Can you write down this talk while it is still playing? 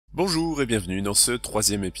Bonjour et bienvenue dans ce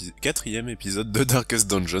quatrième épisode de Darkest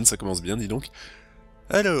Dungeon, ça commence bien dis donc.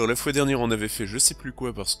 Alors, la fois dernière on avait fait je sais plus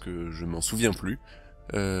quoi parce que je m'en souviens plus.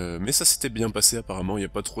 Mais ça s'était bien passé apparemment, il n'y a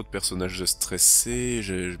pas trop de personnages stressés,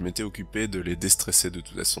 je m'étais occupé de les déstresser de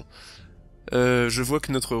toute façon. Je vois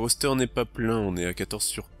que notre roster n'est pas plein, on est à 14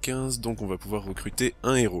 sur 15, donc on va pouvoir recruter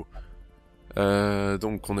un héros.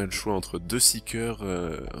 Donc on a le choix entre deux seekers,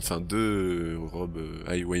 enfin deux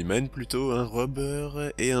highwaymen plutôt, un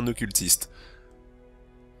robber et un occultiste.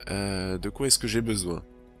 De quoi est-ce que j'ai besoin?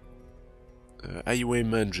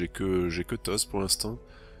 Highwayman j'ai que Toss pour l'instant.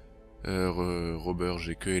 Robber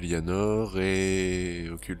j'ai que Eleanor et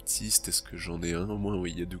occultiste est-ce que j'en ai un au moins?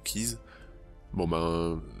 Oui, il y a Dookies. Bon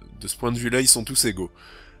ben de ce point de vue là ils sont tous égaux.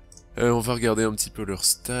 On va regarder un petit peu leurs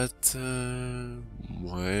stats.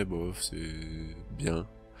 Ouais, bof, c'est bien.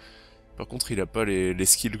 Par contre, il a pas les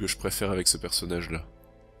skills que je préfère avec ce personnage-là.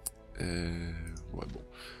 Ouais, bon.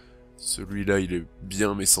 Celui-là, il est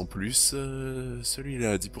bien, mais sans plus.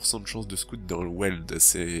 Celui-là a 10% de chance de scout dans le Weld.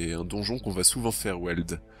 C'est un donjon qu'on va souvent faire,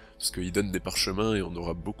 Weld. Parce qu'il donne des parchemins et on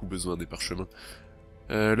aura beaucoup besoin des parchemins.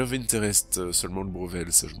 Love Interest, seulement le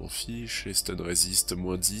brevel, ça je m'en fiche. Et Stun Resist,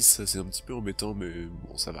 moins 10, c'est un petit peu embêtant, mais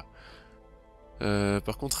bon, ça va.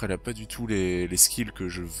 Par contre, elle a pas du tout les skills que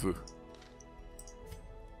je veux.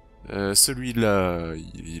 Celui-là,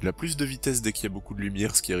 il a plus de vitesse dès qu'il y a beaucoup de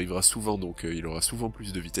lumière, ce qui arrivera souvent, donc il aura souvent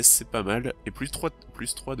plus de vitesse, c'est pas mal. Et plus 3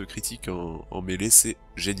 de critique en mêlée, c'est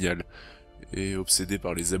génial. Et obsédé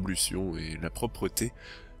par les ablutions et la propreté,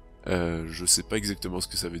 je sais pas exactement ce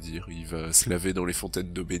que ça veut dire. Il va se laver dans les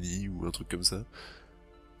fontaines d'eau bénie ou un truc comme ça.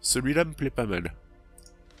 Celui-là me plaît pas mal.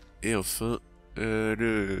 Et enfin,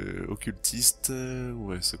 le occultiste,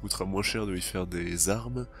 ouais, ça coûtera moins cher de lui faire des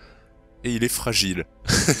armes. Et il est fragile.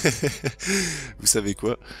 Vous savez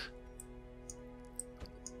quoi?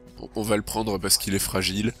 On va le prendre parce qu'il est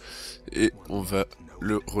fragile. Et on va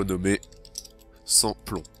le renommer sans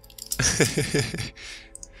plomb.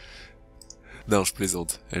 Non, je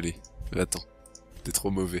plaisante. Allez, va-t'en. T'es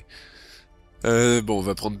trop mauvais. Bon, on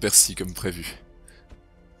va prendre Percy comme prévu.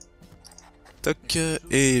 Toc,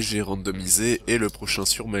 et j'ai randomisé, et le prochain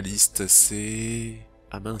sur ma liste, c'est...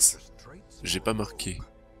 Ah mince, j'ai pas marqué.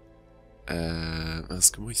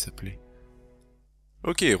 Mince, comment il s'appelait?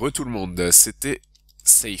 Ok, tout le monde, c'était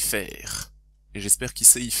sait y faire. Et j'espère qu'il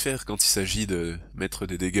sait y faire quand il s'agit de mettre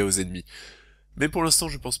des dégâts aux ennemis. Mais pour l'instant,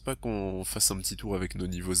 je pense pas qu'on fasse un petit tour avec nos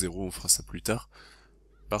niveaux 0, on fera ça plus tard.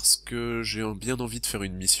 Parce que j'ai bien envie de faire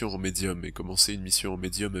une mission en médium, et commencer une mission en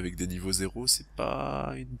médium avec des niveaux 0, c'est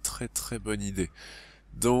pas une très bonne idée.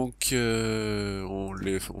 Donc, on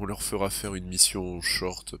leur fera faire une mission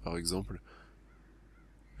short, par exemple.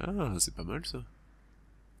 Ah, c'est pas mal ça.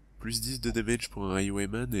 Plus 10 de damage pour un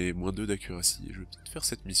highwayman et moins 2 d'accuracy. Je vais peut-être faire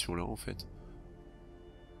cette mission-là, en fait.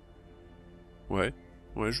 Ouais,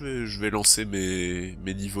 je vais lancer mes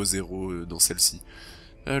niveaux 0 dans celle-ci.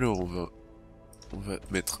 Alors, on va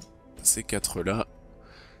mettre ces 4 là.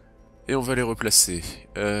 Et on va les replacer.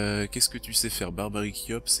 Qu'est-ce que tu sais faire? Barbaric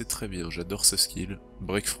Yop, c'est très bien, j'adore ce skill.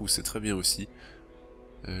 Breakthrough, c'est très bien aussi.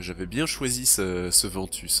 J'avais bien choisi ce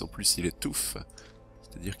Ventus, en plus il est tough.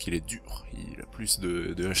 C'est-à-dire qu'il est dur, il a plus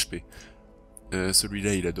de HP.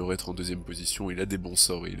 Celui-là, il adorait être en deuxième position, il a des bons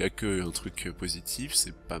sorts, il a que un truc positif,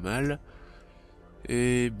 c'est pas mal.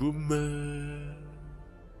 Et boum...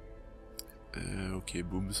 ok,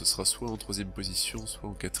 boum, ce sera soit en troisième position, soit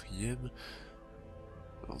en quatrième.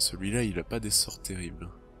 Celui-là, il a pas des sorts terribles.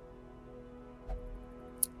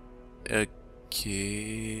 Ok,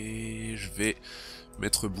 je vais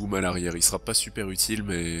mettre Boom à l'arrière. Il sera pas super utile,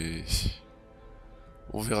 mais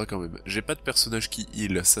on verra quand même. J'ai pas de personnage qui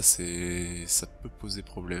heal, ça peut poser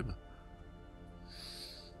problème.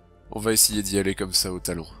 On va essayer d'y aller comme ça au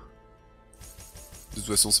talon. De toute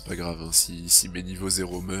façon, c'est pas grave, hein. Si mes niveaux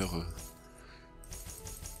 0 meurent,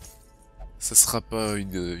 ça sera pas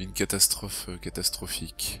une catastrophe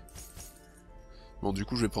catastrophique. Bon, du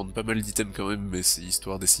coup, je vais prendre pas mal d'items quand même, mais c'est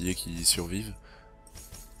histoire d'essayer qu'ils survivent.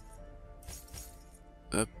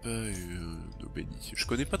 Hop, nos bénis. Je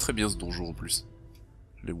connais pas très bien ce donjon en plus.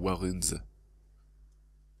 Les Warrens.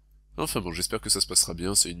 Enfin bon, j'espère que ça se passera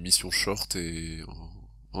bien, c'est une mission short et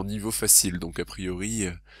en niveau facile, donc a priori,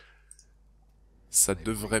 ça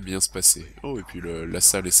devrait bien se passer. Oh, et puis la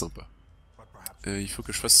salle est sympa. Il faut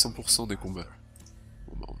que je fasse 100% des combats.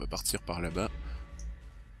 Bon bah, on va partir par là-bas.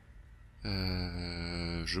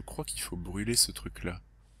 Je crois qu'il faut brûler ce truc-là.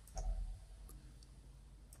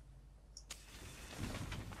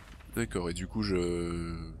 D'accord, et du coup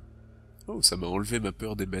Oh, ça m'a enlevé ma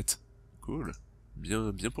peur des bêtes. Cool.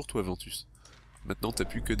 Bien pour toi, Ventus. Maintenant, t'as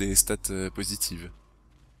plus que des stats positives.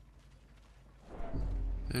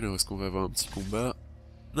 Alors, est-ce qu'on va avoir un petit combat?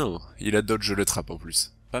 Non, il a dodge le trap en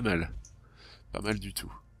plus. Pas mal. Pas mal du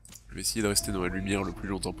tout. Je vais essayer de rester dans la lumière le plus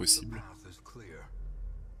longtemps possible.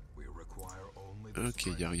 Ok,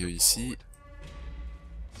 y a rien ici.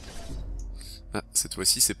 Ah, cette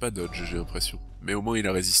fois-ci c'est pas dodge, j'ai l'impression. Mais au moins il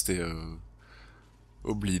a résisté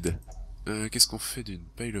au bleed. Qu'est-ce qu'on fait d'une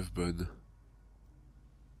pile of bone?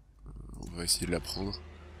 On va essayer de la prendre.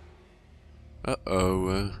 Ah oh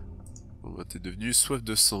ouais. Bon, bah, t'es devenu soif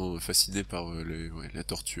de sang, fasciné par la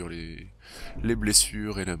torture, les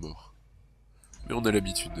blessures et la mort. Mais on a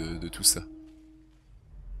l'habitude de tout ça.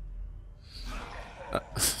 Ah,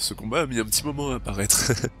 ce combat a mis un petit moment à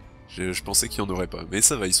apparaître. Je pensais qu'il n'y en aurait pas. Mais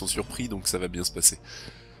ça va, ils sont surpris, donc ça va bien se passer.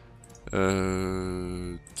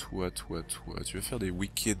 Toi. Tu vas faire des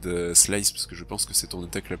wicked slice, parce que je pense que c'est ton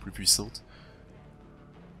attaque la plus puissante.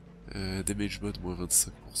 Damage mode moins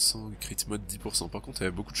 25%, crit mode 10%. Par contre, elle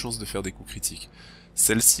a beaucoup de chances de faire des coups critiques.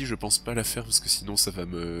 Celle-ci, je pense pas la faire, parce que sinon ça va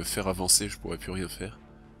me faire avancer, je pourrais plus rien faire.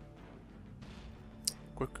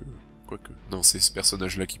 Quoique... Non, c'est ce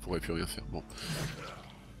personnage-là qui pourrait plus rien faire. Bon.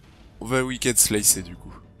 On va wicked slicer du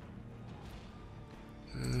coup.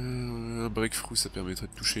 Un breakthrough, ça permettrait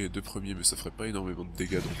de toucher les deux premiers, mais ça ferait pas énormément de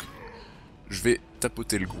dégâts, donc je vais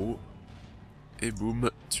tapoter le gros. Et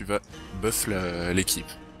boum, tu vas buff l'équipe.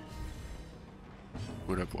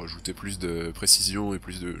 Voilà, pour ajouter plus de précision et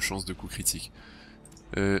plus de chances de coups critiques.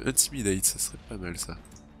 Intimidate, ça serait pas mal ça.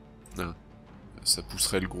 Non. Ça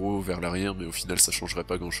pousserait le gros vers l'arrière, mais au final ça changerait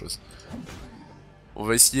pas grand chose. On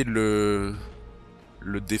va essayer de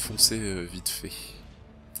le défoncer vite fait.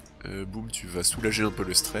 Boum, tu vas soulager un peu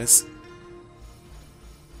le stress.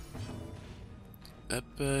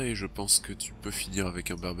 Hop, et je pense que tu peux finir avec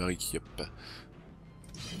un barbaric yop.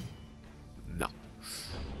 Non.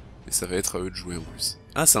 Et ça va être à eux de jouer en plus.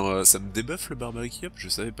 Ah, ça me débuffe le barbaric yop? Je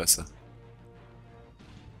savais pas ça.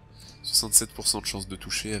 67% de chance de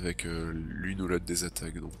toucher avec l'une ou l'autre des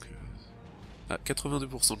attaques, donc... Ah,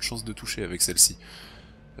 82% de chance de toucher avec celle-ci.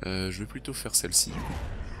 Je vais plutôt faire celle-ci, du coup.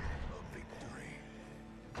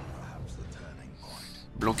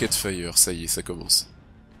 Blanket Fire, ça y est, ça commence.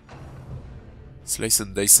 Slice and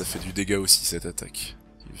Dice, ça fait du dégât aussi, cette attaque.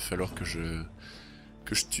 Il va falloir que je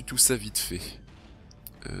tue tout ça vite fait.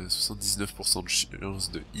 79% de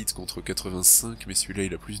chance de hit contre 85, mais celui-là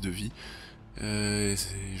il a plus de vie.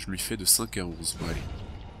 Je lui fais de 5 à 11, bon allez.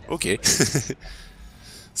 Ok.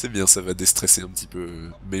 C'est bien, ça va déstresser un petit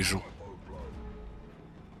peu mes gens.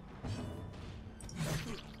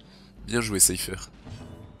 Bien joué, Cypher.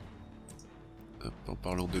 Hop, en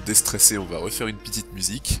parlant de déstresser, on va refaire une petite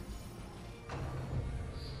musique.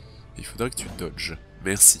 Il faudra que tu dodges.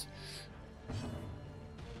 Merci.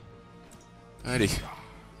 Allez.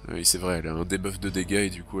 Oui, c'est vrai, elle a un debuff de dégâts et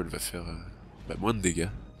du coup elle va faire moins de dégâts,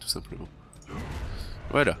 tout simplement.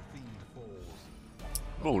 Voilà.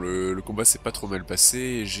 Bon, le combat s'est pas trop mal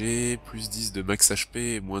passé, j'ai plus 10 de max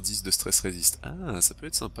HP et moins 10 de stress resist. Ah, ça peut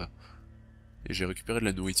être sympa. Et j'ai récupéré de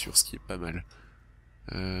la nourriture, ce qui est pas mal.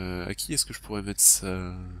 À qui est-ce que je pourrais mettre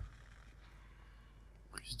ça?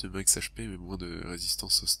 Plus de max HP mais moins de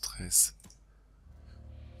résistance au stress.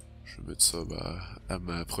 Je vais mettre ça à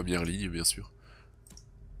ma première ligne, bien sûr.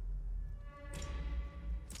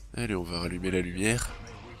 Allez, on va rallumer la lumière.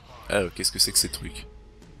 Ah, qu'est-ce que c'est que ces trucs?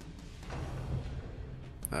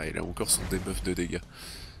 Ah, il a encore son debuff de dégâts.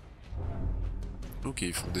 Ok,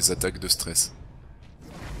 ils font des attaques de stress.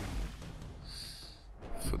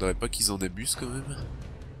 Faudrait pas qu'ils en abusent quand même.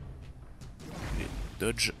 Allez,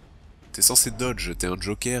 dodge. T'es censé dodge, t'es un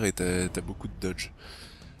joker et t'as beaucoup de dodge.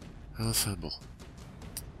 Enfin bon.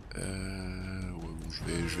 Ouais, bon,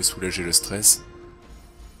 je vais soulager le stress.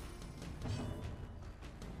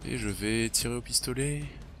 Et je vais tirer au pistolet.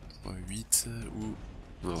 3, 8, ou...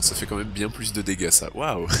 Non, ça fait quand même bien plus de dégâts ça.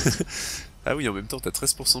 Waouh. Ah oui, en même temps t'as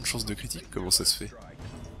 13% de chance de critique, comment ça se fait?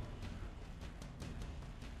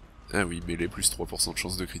 Ah oui, mêlée plus 3% de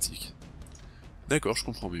chance de critique. D'accord, je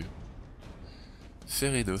comprends mieux.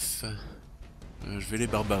 Fair enough. Je vais les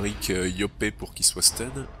barbariques yopper pour qu'ils soient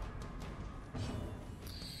stun.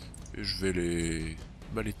 Et je vais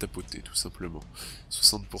les tapoter tout simplement.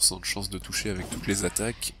 60% de chance de toucher avec toutes les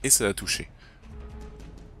attaques, et ça a touché.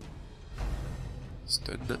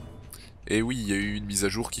 Stun. Et oui, il y a eu une mise à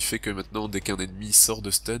jour qui fait que maintenant, dès qu'un ennemi sort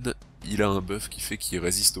de stun, il a un buff qui fait qu'il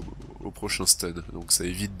résiste au prochain stun. Donc ça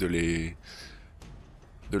évite de les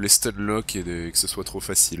stunlock et que ce soit trop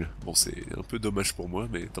facile. Bon, c'est un peu dommage pour moi,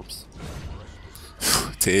 mais tant pis.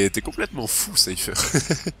 T'es complètement fou, Cypher.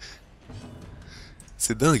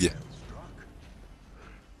 C'est dingue.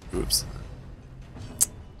 Oups.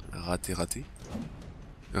 Raté.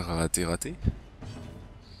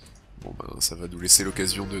 Bon ben ça va nous laisser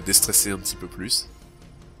l'occasion de déstresser un petit peu plus.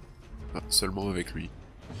 Ah, seulement avec lui.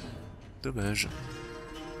 Dommage.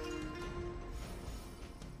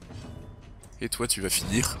 Et toi tu vas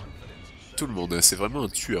finir tout le monde, c'est vraiment un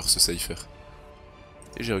tueur ce Cypher.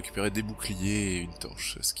 Et j'ai récupéré des boucliers et une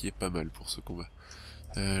torche, ce qui est pas mal pour ce combat.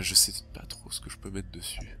 Je sais pas trop ce que je peux mettre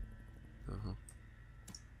dessus.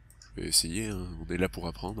 Je vais essayer, hein. On est là pour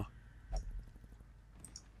apprendre.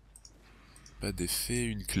 Pas d'effet,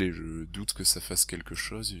 une clé, je doute que ça fasse quelque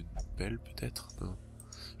chose, une pelle peut-être.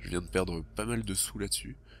 Je viens de perdre pas mal de sous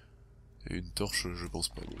là-dessus. Et une torche, je pense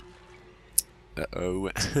pas. Bon.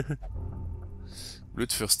 Ouais.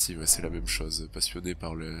 Bloodthirsty, ouais, c'est la même chose, passionné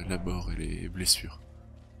par la mort et les blessures.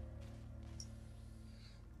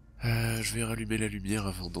 Je vais rallumer la lumière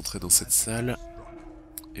avant d'entrer dans cette salle.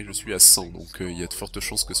 Et je suis à 100, donc il y a de fortes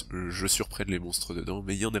chances que je surprenne les monstres dedans,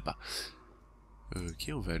 mais il n'y en a pas. Ok,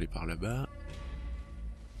 on va aller par là-bas.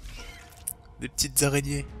 Des petites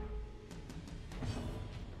araignées.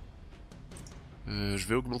 Je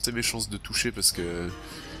vais augmenter mes chances de toucher parce que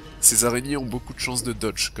ces araignées ont beaucoup de chances de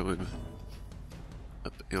dodge quand même.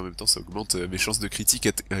 Hop, et en même temps ça augmente mes chances de critique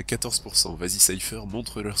à 14%. Vas-y Cypher,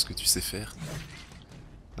 montre-leur ce que tu sais faire.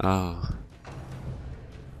 Ah.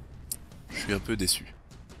 Je suis un peu déçu.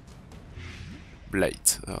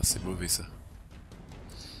 Blight. Ah, c'est mauvais ça.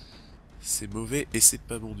 C'est mauvais et c'est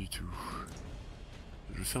pas bon du tout.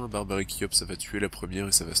 Je vais faire un barbaric up, ça va tuer la première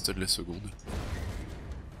et ça va stun la seconde.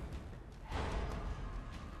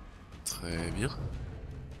 Très bien.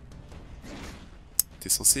 T'es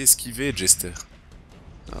censé esquiver, Jester.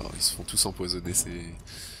 Alors, ils se font tous empoisonner, c'est...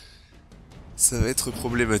 Ça va être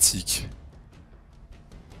problématique.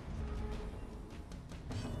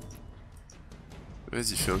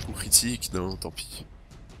 Vas-y, fais un coup critique. Non, tant pis.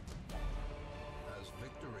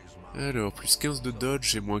 Alors, plus 15 de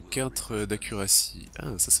dodge et moins 4 d'accuracy.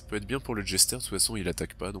 Ah, ça peut être bien pour le Jester, de toute façon il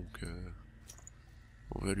attaque pas, donc...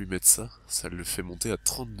 On va lui mettre ça. Ça le fait monter à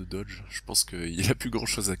 30 de dodge. Je pense qu'il a plus grand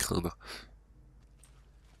chose à craindre.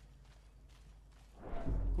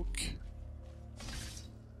 Ok.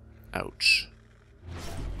 Ouch.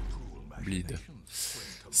 Bleed.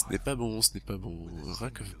 Ce n'est pas bon, ce n'est pas bon.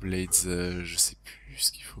 Rack of Blades, je sais plus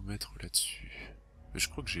ce qu'il faut mettre là-dessus. Mais je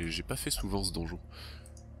crois que j'ai pas fait souvent ce donjon.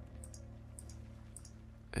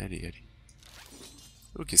 Allez, allez.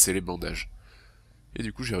 Ok, c'est les bandages. Et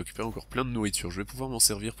du coup, j'ai récupéré encore plein de nourriture. Je vais pouvoir m'en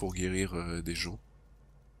servir pour guérir des gens.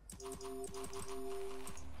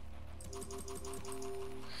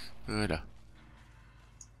 Voilà.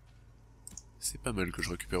 C'est pas mal que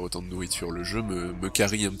je récupère autant de nourriture. Le jeu me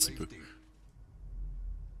carie un petit peu.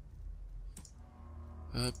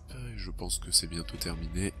 Hop, je pense que c'est bientôt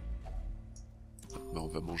terminé. Bah, on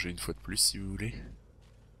va manger une fois de plus si vous voulez.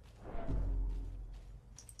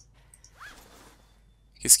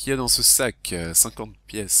 Qu'est-ce qu'il y a dans ce sac? 50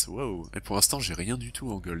 pièces, wow. Et pour l'instant j'ai rien du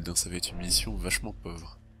tout en gold, hein. Ça va être une mission vachement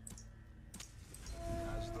pauvre.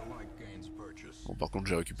 Bon, par contre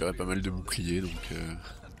j'ai récupéré pas mal de boucliers, donc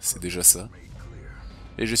c'est déjà ça.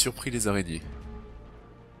 Et j'ai surpris les araignées.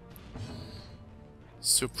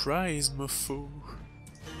 Surprise, mofo.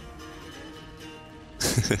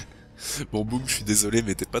 Bon boum, je suis désolé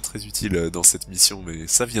mais t'es pas très utile dans cette mission, mais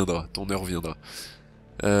ça viendra, ton heure viendra.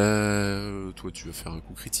 Toi tu vas faire un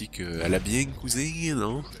coup critique à la bien cousin,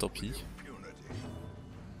 non? Tant pis.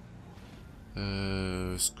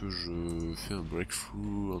 Est-ce que je fais un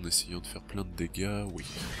breakthrough en essayant de faire plein de dégâts? Oui.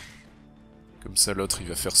 Comme ça l'autre il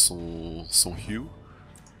va faire son hew.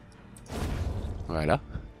 Voilà.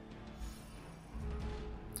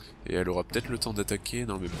 Et elle aura peut-être le temps d'attaquer,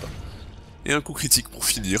 non même pas. Et un coup critique pour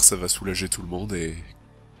finir, ça va soulager tout le monde et...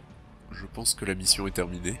 Je pense que la mission est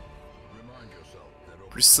terminée.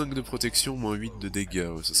 Plus 5 de protection, moins 8 de dégâts,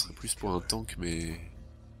 ouais, ce serait plus pour un tank mais...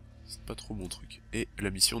 C'est pas trop mon truc. Et la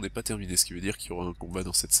mission n'est pas terminée, ce qui veut dire qu'il y aura un combat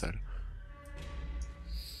dans cette salle.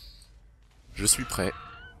 Je suis prêt.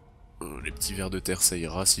 Les petits vers de terre ça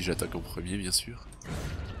ira si j'attaque en premier bien sûr.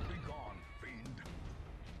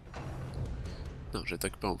 Non,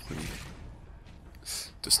 j'attaque pas en premier.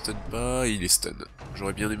 Te stun pas, il est stun.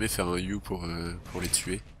 J'aurais bien aimé faire un U pour les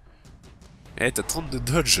tuer. Eh, t'as 30 de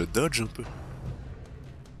dodge, dodge un peu.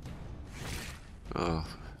 Ah,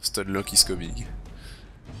 stunlock is coming.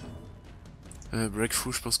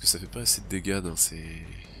 Breakthrough, je pense que ça fait pas assez de dégâts, non, ça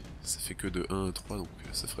fait que de 1 à 3, donc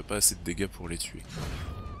ça ferait pas assez de dégâts pour les tuer.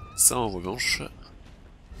 Ça en revanche...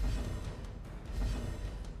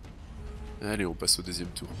 Allez, on passe au deuxième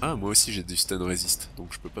tour. Ah, moi aussi j'ai du stun resist,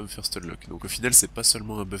 donc je peux pas me faire stunlock. Donc au final, c'est pas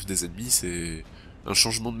seulement un buff des ennemis, c'est un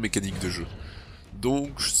changement de mécanique de jeu.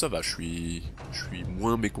 Donc ça va, je suis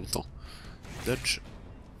moins mécontent. Dodge.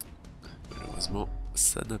 Malheureusement,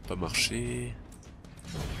 ça n'a pas marché.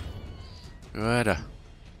 Voilà.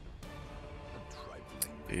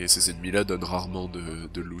 Et ces ennemis-là donnent rarement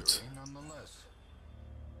de loot.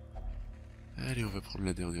 Allez, on va prendre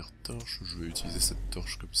la dernière torche. Je vais utiliser cette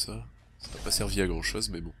torche comme ça. Ça n'a pas servi à grand chose,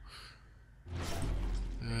 mais bon.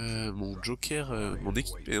 Mon joker, mon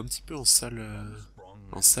équipe est un petit peu en sale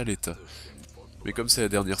état. Mais comme c'est la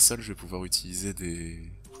dernière salle, je vais pouvoir utiliser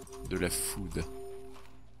de la food.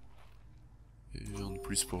 Et un de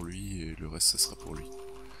plus pour lui, et le reste, ça sera pour lui.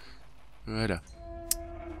 Voilà.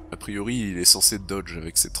 A priori, il est censé dodge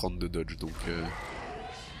avec ses 32 dodge, donc...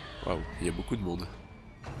 Waouh, il y a beaucoup de monde.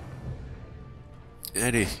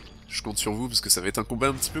 Allez, je compte sur vous, parce que ça va être un combat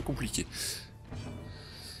un petit peu compliqué.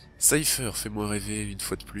 Cypher, fais-moi rêver une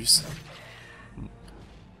fois de plus.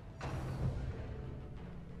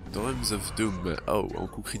 Drums of Doom. Oh, en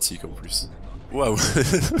coup critique en plus. Waouh.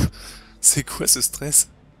 C'est quoi ce stress?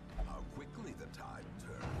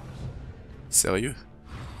 Sérieux?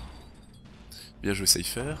 Bien joué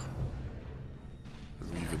Cypher.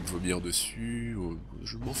 Lui, il va me vomir dessus. Oh,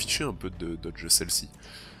 je m'en fichais un peu de dodge celle-ci.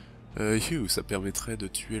 Hugh, ça permettrait de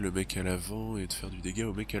tuer le mec à l'avant et de faire du dégât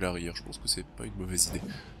au mec à l'arrière. Je pense que c'est pas une mauvaise idée.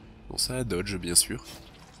 Bon, ça a dodge, bien sûr.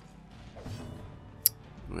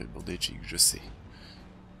 Ouais, bandaging, je sais.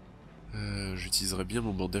 J'utiliserais bien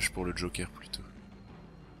mon bandage pour le Joker plutôt.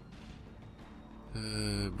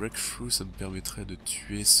 Breakthrough, ça me permettrait de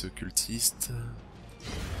tuer ce cultiste.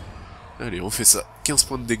 Allez, on fait ça. 15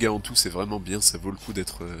 points de dégâts en tout, c'est vraiment bien, ça vaut le coup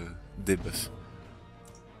d'être debuff.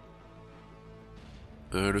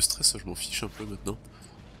 Le stress, je m'en fiche un peu maintenant.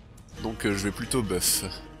 Donc je vais plutôt buff.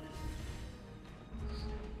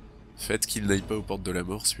 Faites qu'il n'aille pas aux portes de la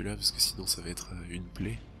mort celui-là, parce que sinon ça va être une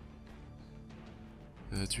plaie.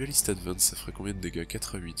 Dualist Advance, ça ferait combien de dégâts?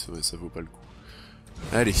 4 à 8, ouais, ça vaut pas le coup.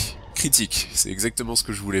 Allez, critique, c'est exactement ce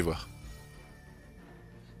que je voulais voir.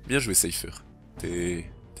 Bien joué Cypher,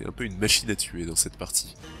 t'es un peu une machine à tuer dans cette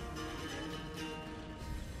partie.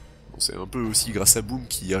 Bon, c'est un peu aussi grâce à Boom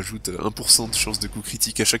qui ajoute 1% de chance de coup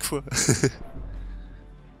critique à chaque fois.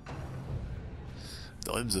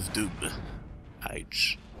 Drums of Doom.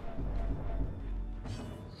 Ouch.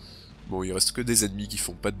 Bon, il reste que des ennemis qui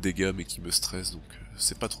font pas de dégâts mais qui me stressent, donc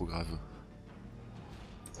c'est pas trop grave.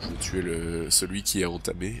 Je vais tuer celui qui a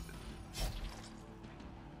entamé.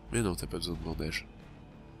 Mais non, t'as pas besoin de bandage.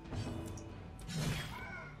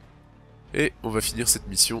 Et on va finir cette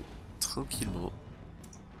mission tranquillement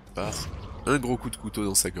par un gros coup de couteau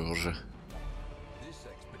dans sa gorge.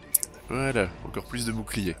 Voilà, encore plus de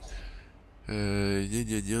boucliers.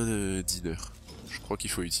 Dinner. Je crois qu'il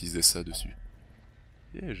faut utiliser ça dessus.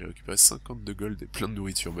 Yeah, j'ai récupéré 50 de gold et plein de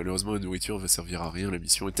nourriture. Malheureusement, la nourriture va servir à rien, la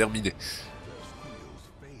mission est terminée.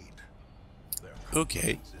 Ok.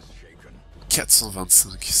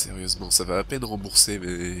 425, sérieusement, ça va à peine rembourser,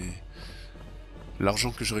 mais...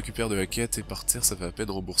 L'argent que je récupère de la quête et par terre, ça va à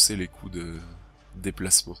peine rembourser les coûts de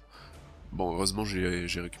déplacement. Bon, heureusement,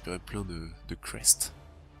 j'ai récupéré plein de crests.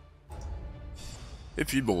 Et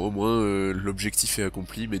puis bon, au moins, l'objectif est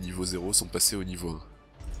accompli, mes niveaux 0 sont passés au niveau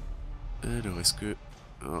 1. Alors, est-ce que...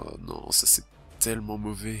 Oh non, ça c'est tellement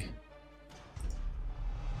mauvais.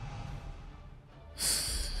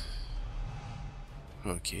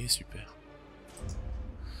 Ok, super.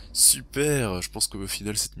 Super, je pense qu'au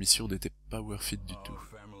final cette mission n'était pas worth it du tout.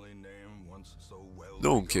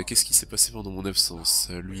 Donc, qu'est-ce qui s'est passé pendant mon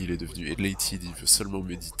absence? Lui, il est devenu elated, il veut seulement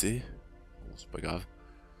méditer. Bon, c'est pas grave.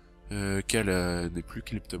 Kala n'est plus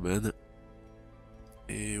kleptomane.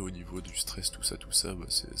 Et au niveau du stress, tout ça, bah,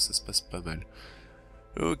 ça se passe pas mal.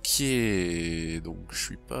 Ok, donc je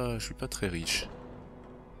suis pas très riche.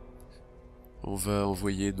 On va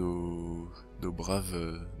envoyer nos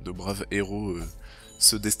braves héros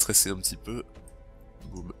se déstresser un petit peu.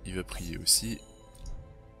 Boum, il va prier aussi.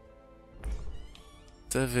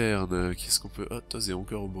 Taverne, qu'est-ce qu'on peut... Ah, Toz est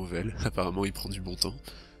encore au Beauvel. Apparemment, il prend du bon temps.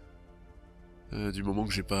 Du moment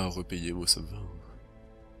que j'ai pas à repayer, moi ça me va.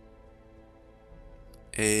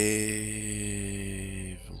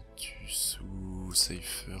 Et... Ventus ou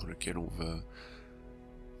Cypher, lequel on va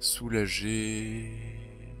soulager...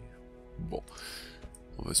 Bon,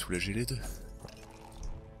 on va soulager les deux.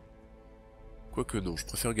 Quoique non, je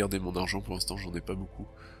préfère garder mon argent pour l'instant, j'en ai pas beaucoup.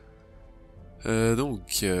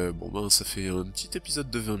 Bon ben ça fait un petit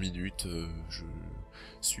épisode de 20 minutes, je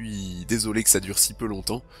suis désolé que ça dure si peu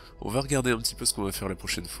longtemps. On va regarder un petit peu ce qu'on va faire la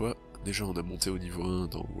prochaine fois. Déjà on a monté au niveau 1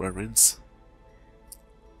 dans Warrens.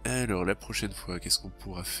 Alors la prochaine fois, qu'est-ce qu'on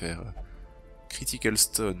pourra faire? Critical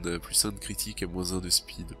Stone, plus 1 de critique et moins 1 de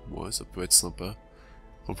speed. Ouais, ça peut être sympa.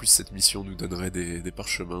 En plus cette mission nous donnerait des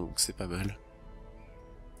parchemins, donc c'est pas mal.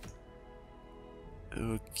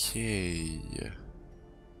 Ok...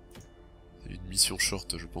 Une mission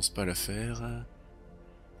short, je pense pas la faire.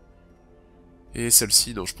 Et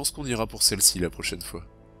celle-ci, non, je pense qu'on ira pour celle-ci la prochaine fois.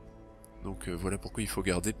 Donc voilà pourquoi il faut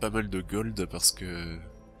garder pas mal de gold, parce que...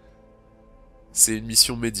 c'est une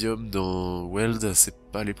mission médium dans Weld, c'est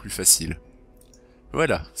pas les plus faciles.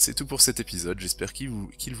 Voilà, c'est tout pour cet épisode, j'espère qu'il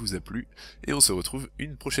vous a plu, et on se retrouve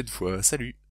une prochaine fois, salut!